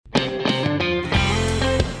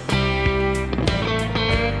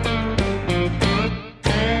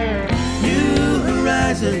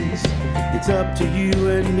it's up to you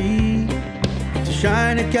and me to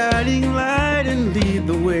shine a guiding light and lead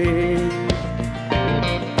the way.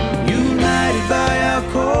 United by our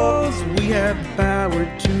cause, we have the power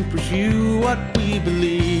to pursue what we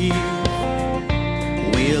believe.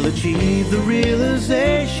 We'll achieve the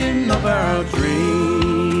realization of our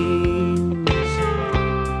dreams.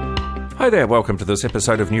 Hi there, welcome to this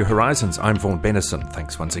episode of New Horizons. I'm Vaughan Bennison.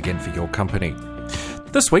 Thanks once again for your company.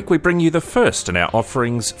 This week we bring you the first in our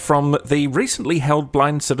offerings from the recently held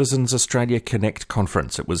Blind Citizens Australia Connect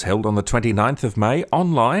conference. It was held on the 29th of May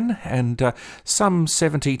online, and some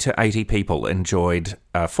 70 to 80 people enjoyed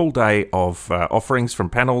a full day of offerings from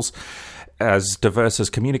panels as diverse as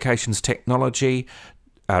communications technology,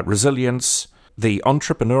 resilience, the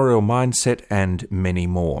entrepreneurial mindset, and many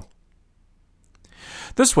more.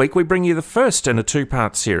 This week we bring you the first in a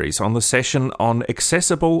two-part series on the session on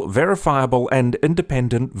accessible, verifiable and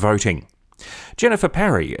independent voting. Jennifer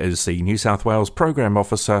Parry is the New South Wales Program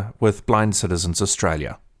Officer with Blind Citizens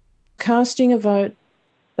Australia. Casting a vote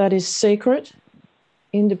that is secret,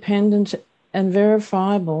 independent and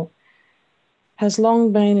verifiable has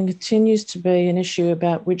long been and continues to be an issue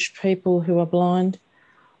about which people who are blind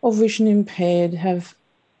or vision impaired have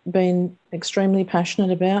been extremely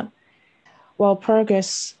passionate about. While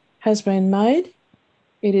progress has been made,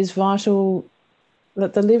 it is vital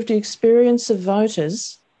that the lived experience of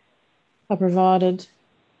voters are provided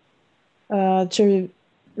to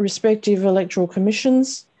respective electoral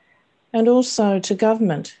commissions and also to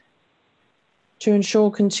government to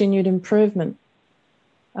ensure continued improvement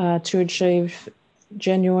to achieve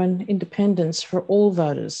genuine independence for all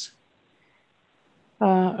voters.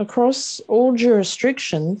 Across all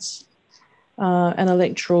jurisdictions and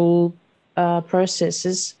electoral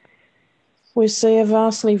processes, we see a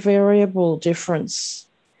vastly variable difference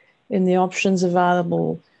in the options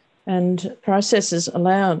available and processes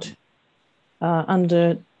allowed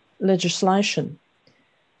under legislation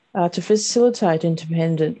to facilitate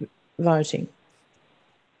independent voting.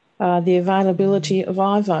 The availability of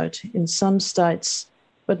iVote in some states,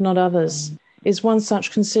 but not others, is one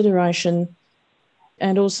such consideration,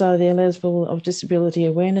 and also the level of disability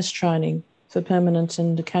awareness training for permanent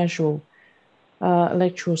and casual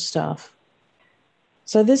electoral staff.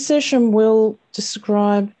 So this session will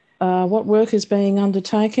describe what work is being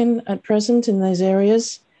undertaken at present in these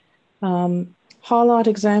areas, highlight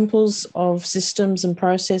examples of systems and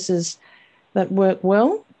processes that work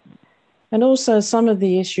well, and also some of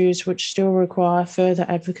the issues which still require further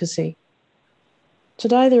advocacy.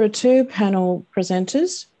 Today there are two panel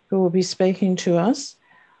presenters who will be speaking to us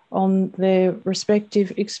on their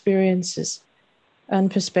respective experiences and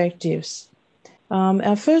perspectives.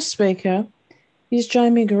 Our first speaker is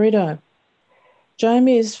Jamie Garrido.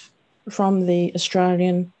 Jamie is from the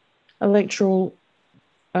Australian Electoral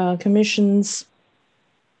Commission's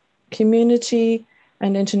Community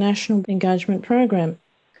and International Engagement Program.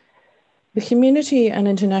 The Community and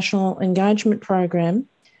International Engagement Program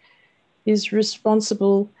is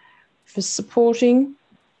responsible for supporting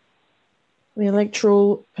the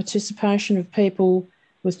electoral participation of people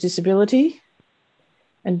with disability,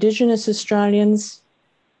 Indigenous Australians,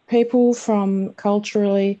 people from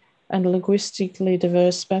culturally and linguistically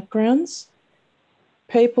diverse backgrounds,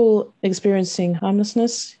 people experiencing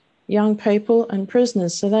homelessness, young people and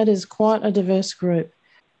prisoners. So that is quite a diverse group.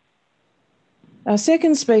 Our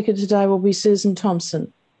second speaker today will be Susan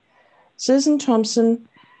Thompson. Susan Thompson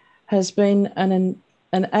has been an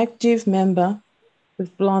active member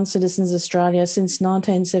of Blind Citizens Australia since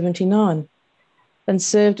 1979 and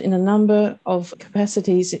served in a number of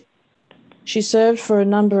capacities. She served for a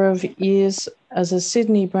number of years as a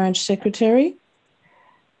Sydney branch secretary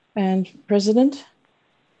and president,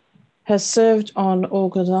 has served on the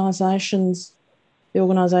organisation's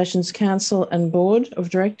council and board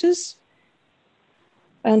of directors,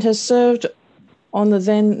 and has served on the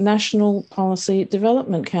then National Policy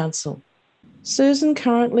Development Council. Susan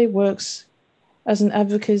currently works as an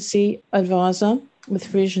advocacy advisor with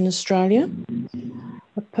Vision Australia,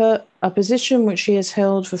 a position which she has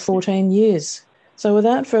held for 14 years. So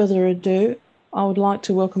without further ado, I would like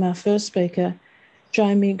to welcome our first speaker,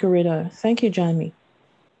 Jamie Garrido. Thank you, Jamie.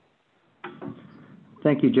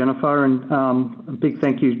 Thank you, Jennifer, and a big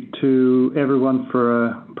thank you to everyone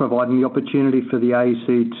for providing the opportunity for the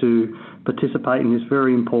AEC to participate in this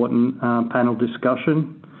very important panel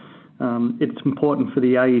discussion. It's important for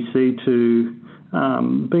the AEC to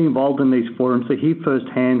be involved in these forums to hear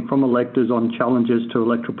firsthand from electors on challenges to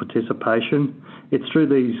electoral participation. It's through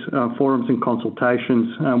these forums and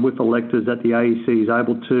consultations with electors that the AEC is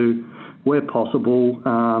able to, where possible,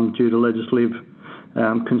 due to legislative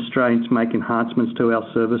constraints, make enhancements to our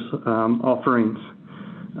service offerings.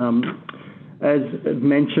 As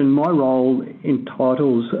mentioned, my role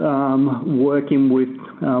entitles working with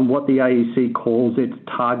what the AEC calls its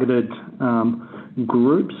targeted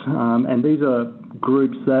groups, and these are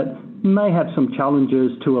groups that may have some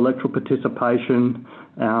challenges to electoral participation,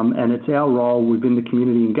 and it's our role within the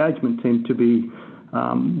community engagement team to be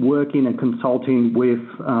working and consulting with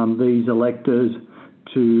these electors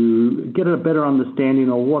to get a better understanding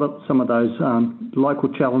of what some of those local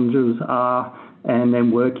challenges are, and then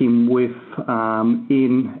working with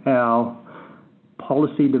in our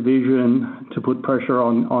policy division to put pressure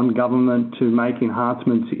on government to make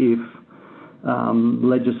enhancements if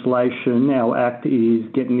legislation, our Act, is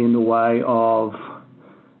getting in the way of,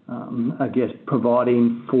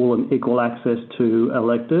 providing full and equal access to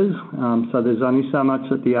electors. So there's only so much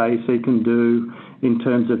that the AEC can do in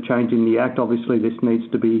terms of changing the Act. Obviously, this needs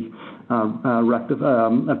to be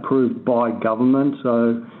approved by government.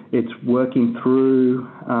 So it's working through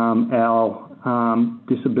our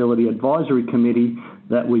Disability Advisory Committee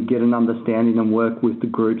that we get an understanding and work with the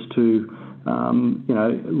groups to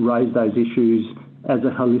raise those issues as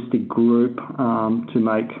a holistic group to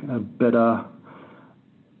make better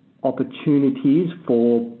opportunities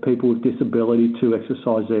for people with disability to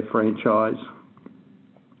exercise their franchise.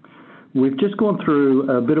 We've just gone through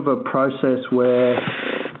a bit of a process where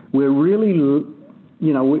we're really,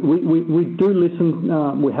 we do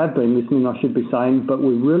listen, we have been listening, I should be saying, but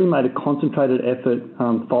we've really made a concentrated effort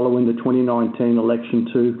following the 2019 election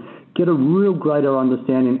to get a real greater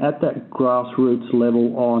understanding at that grassroots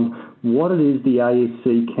level on what it is the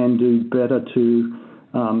AEC can do better to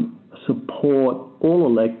support all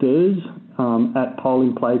electors at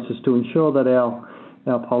polling places to ensure that our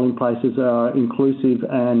polling places are inclusive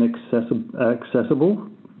and accessible.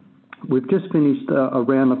 We've just finished a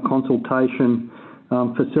round of consultation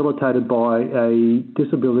facilitated by a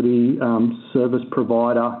disability service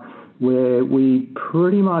provider where we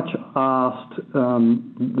pretty much asked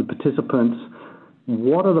the participants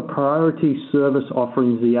what are the priority service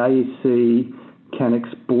offerings the AEC can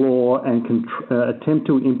explore and can attempt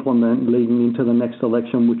to implement leading into the next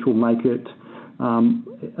election, which will make it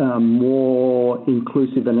more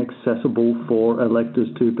inclusive and accessible for electors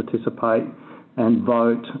to participate and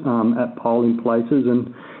vote at polling places.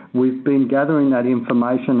 And we've been gathering that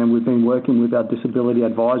information, and we've been working with our Disability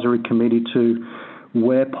Advisory Committee to,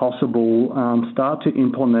 where possible, start to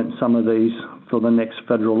implement some of these for the next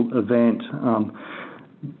federal event.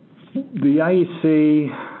 The AEC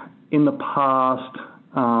in the past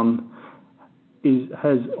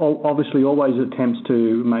has obviously always attempts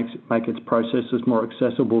to make its processes more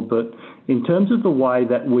accessible, but in terms of the way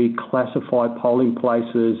that we classify polling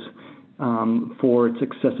places for its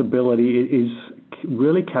accessibility, it is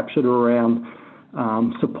really captured around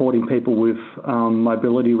supporting people with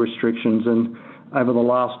mobility restrictions. And over the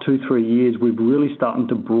last 2-3 years, we've really started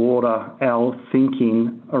to broaden our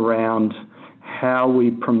thinking around how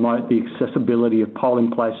we promote the accessibility of polling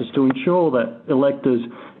places to ensure that electors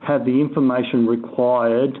have the information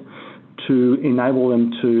required to enable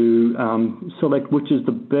them to select which is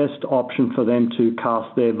the best option for them to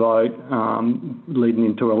cast their vote leading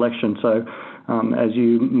into election. So as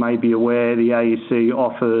you may be aware, the AEC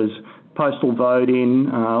offers postal voting,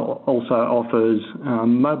 also offers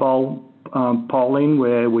mobile polling,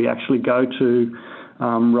 where we actually go to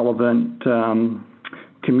relevant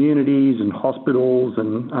communities and hospitals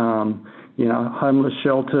and homeless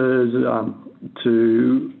shelters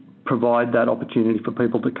to provide that opportunity for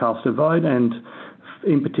people to cast a vote. And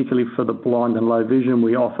in particular for the blind and low vision,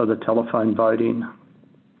 we offer the telephone voting.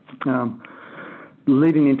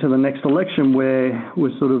 Leading into the next election, where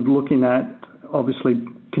we're sort of looking at obviously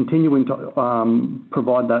continuing to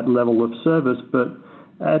provide that level of service, but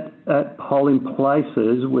at polling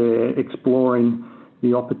places, we're exploring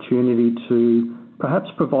the opportunity to perhaps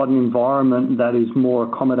provide an environment that is more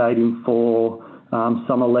accommodating for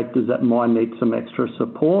some electors that might need some extra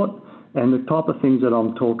support. And the type of things that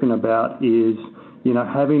I'm talking about is,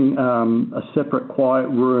 having a separate quiet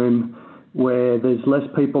room where there's less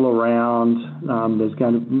people around. There's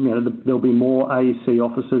going to, there'll be more AEC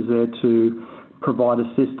officers there to provide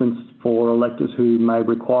assistance for electors who may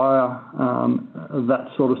require that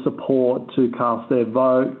sort of support to cast their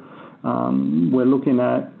vote. We're looking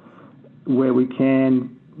at where we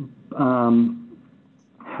can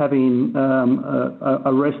having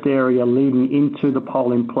a rest area leading into the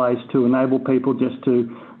polling place to enable people just to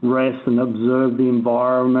rest and observe the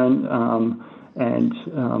environment and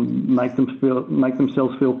make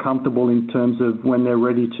themselves feel comfortable in terms of when they're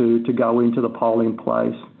ready to go into the polling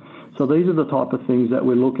place. So these are the type of things that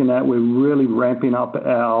we're looking at. We're really ramping up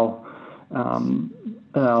our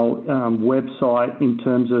website in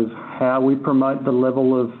terms of how we promote the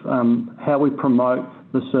level of how we promote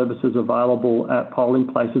the services available at polling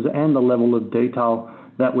places and the level of detail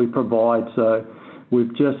that we provide. So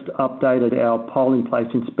we've just updated our polling place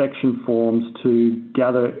inspection forms to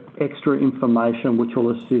gather extra information which will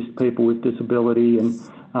assist people with disability and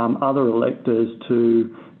other electors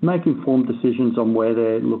to make informed decisions on where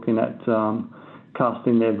they're looking at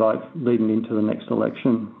casting their vote leading into the next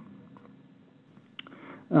election.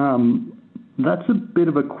 That's a bit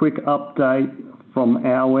of a quick update from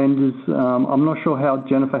our end. I'm not sure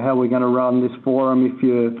Jennifer, how we're going to run this forum. If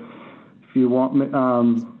you want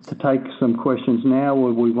to take some questions now,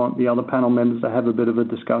 or we want the other panel members to have a bit of a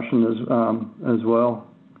discussion as well.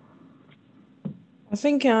 I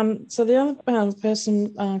think so. The other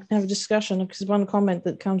person can have a discussion, because one comment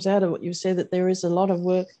that comes out of what you said, that there is a lot of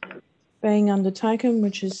work being undertaken,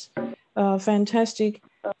 which is fantastic,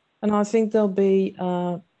 and I think there'll be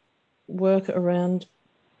work around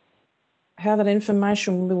how that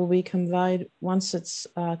information will be conveyed once it's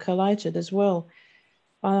collated as well.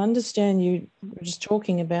 I understand you were just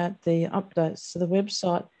talking about the updates to the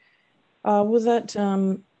website. Will that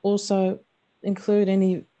also include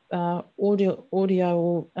any audio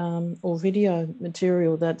or video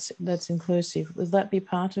material that's inclusive? Will that be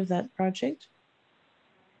part of that project?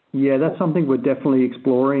 Yeah, that's something we're definitely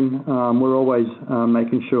exploring. We're always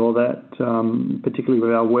making sure that, particularly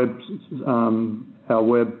with our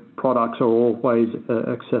web products, are always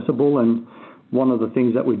accessible. And one of the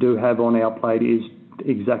things that we do have on our plate is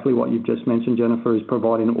exactly what you've just mentioned, Jennifer, is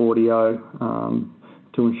providing audio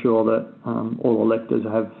to ensure that all electors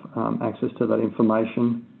have access to that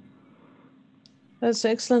information. That's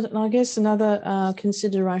excellent. And I guess another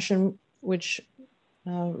consideration which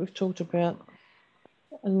we've talked about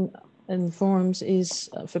in forums is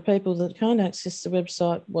for people that can't access the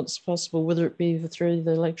website, what's possible, whether it be through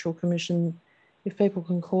the Electoral Commission, if people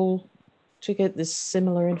can call to get this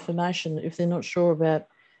similar information if they're not sure about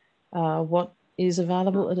what is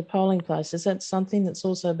available at a polling place. Is that something that's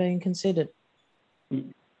also being considered?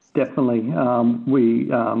 Definitely. We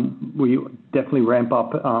definitely ramp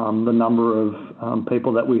up the number of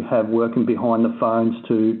people that we have working behind the phones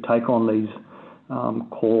to take on these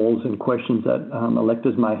calls and questions that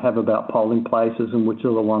electors may have about polling places and which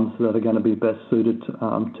are the ones that are going to be best suited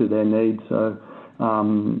to their needs. So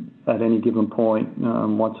at any given point,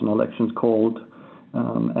 once an election's called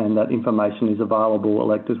and that information is available,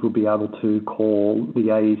 electors will be able to call the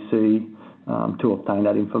AEC to obtain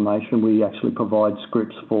that information. We actually provide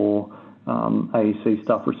scripts for AEC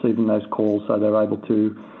staff receiving those calls, so they're able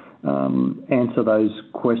to answer those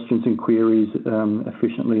questions and queries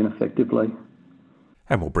efficiently and effectively.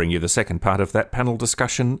 And we'll bring you the second part of that panel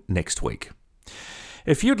discussion next week.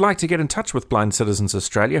 If you'd like to get in touch with Blind Citizens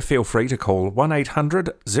Australia, feel free to call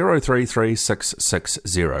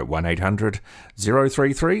 1-800-033-660,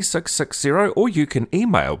 1-800-033-660, or you can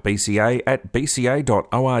email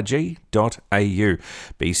bca@bca.org.au,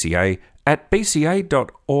 bca@bca.org.au.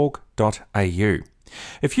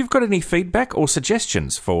 If you've got any feedback or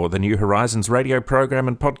suggestions for the New Horizons radio program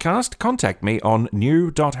and podcast, contact me on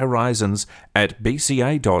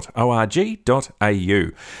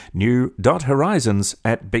new.horizons@bca.org.au,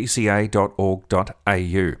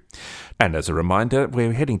 new.horizons@bca.org.au. And as a reminder,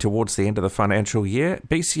 we're heading towards the end of the financial year.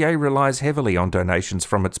 BCA relies heavily on donations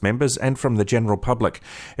from its members and from the general public.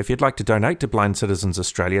 If you'd like to donate to Blind Citizens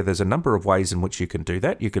Australia, there's a number of ways in which you can do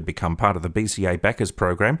that. You could become part of the BCA Backers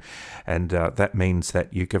Program, and that means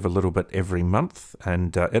that you give a little bit every month,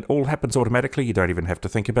 and it all happens automatically. You don't even have to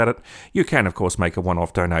think about it. You can, of course, make a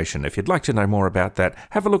one-off donation. If you'd like to know more about that,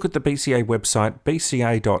 have a look at the BCA website,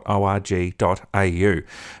 bca.org.au.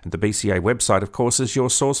 And the BCA website, of course, is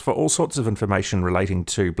your source for all sorts of information relating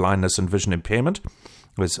to blindness and vision impairment.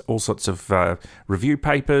 There's all sorts of review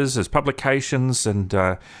papers, there's publications, and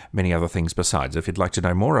many other things besides. If you'd like to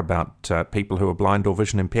know more about people who are blind or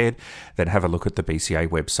vision impaired, then have a look at the BCA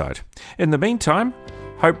website. In the meantime,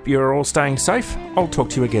 hope you're all staying safe. I'll talk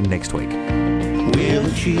to you again next week. We'll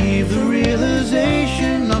achieve the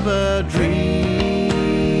realization of our dreams,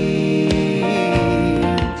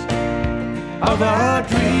 of our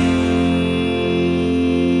dreams.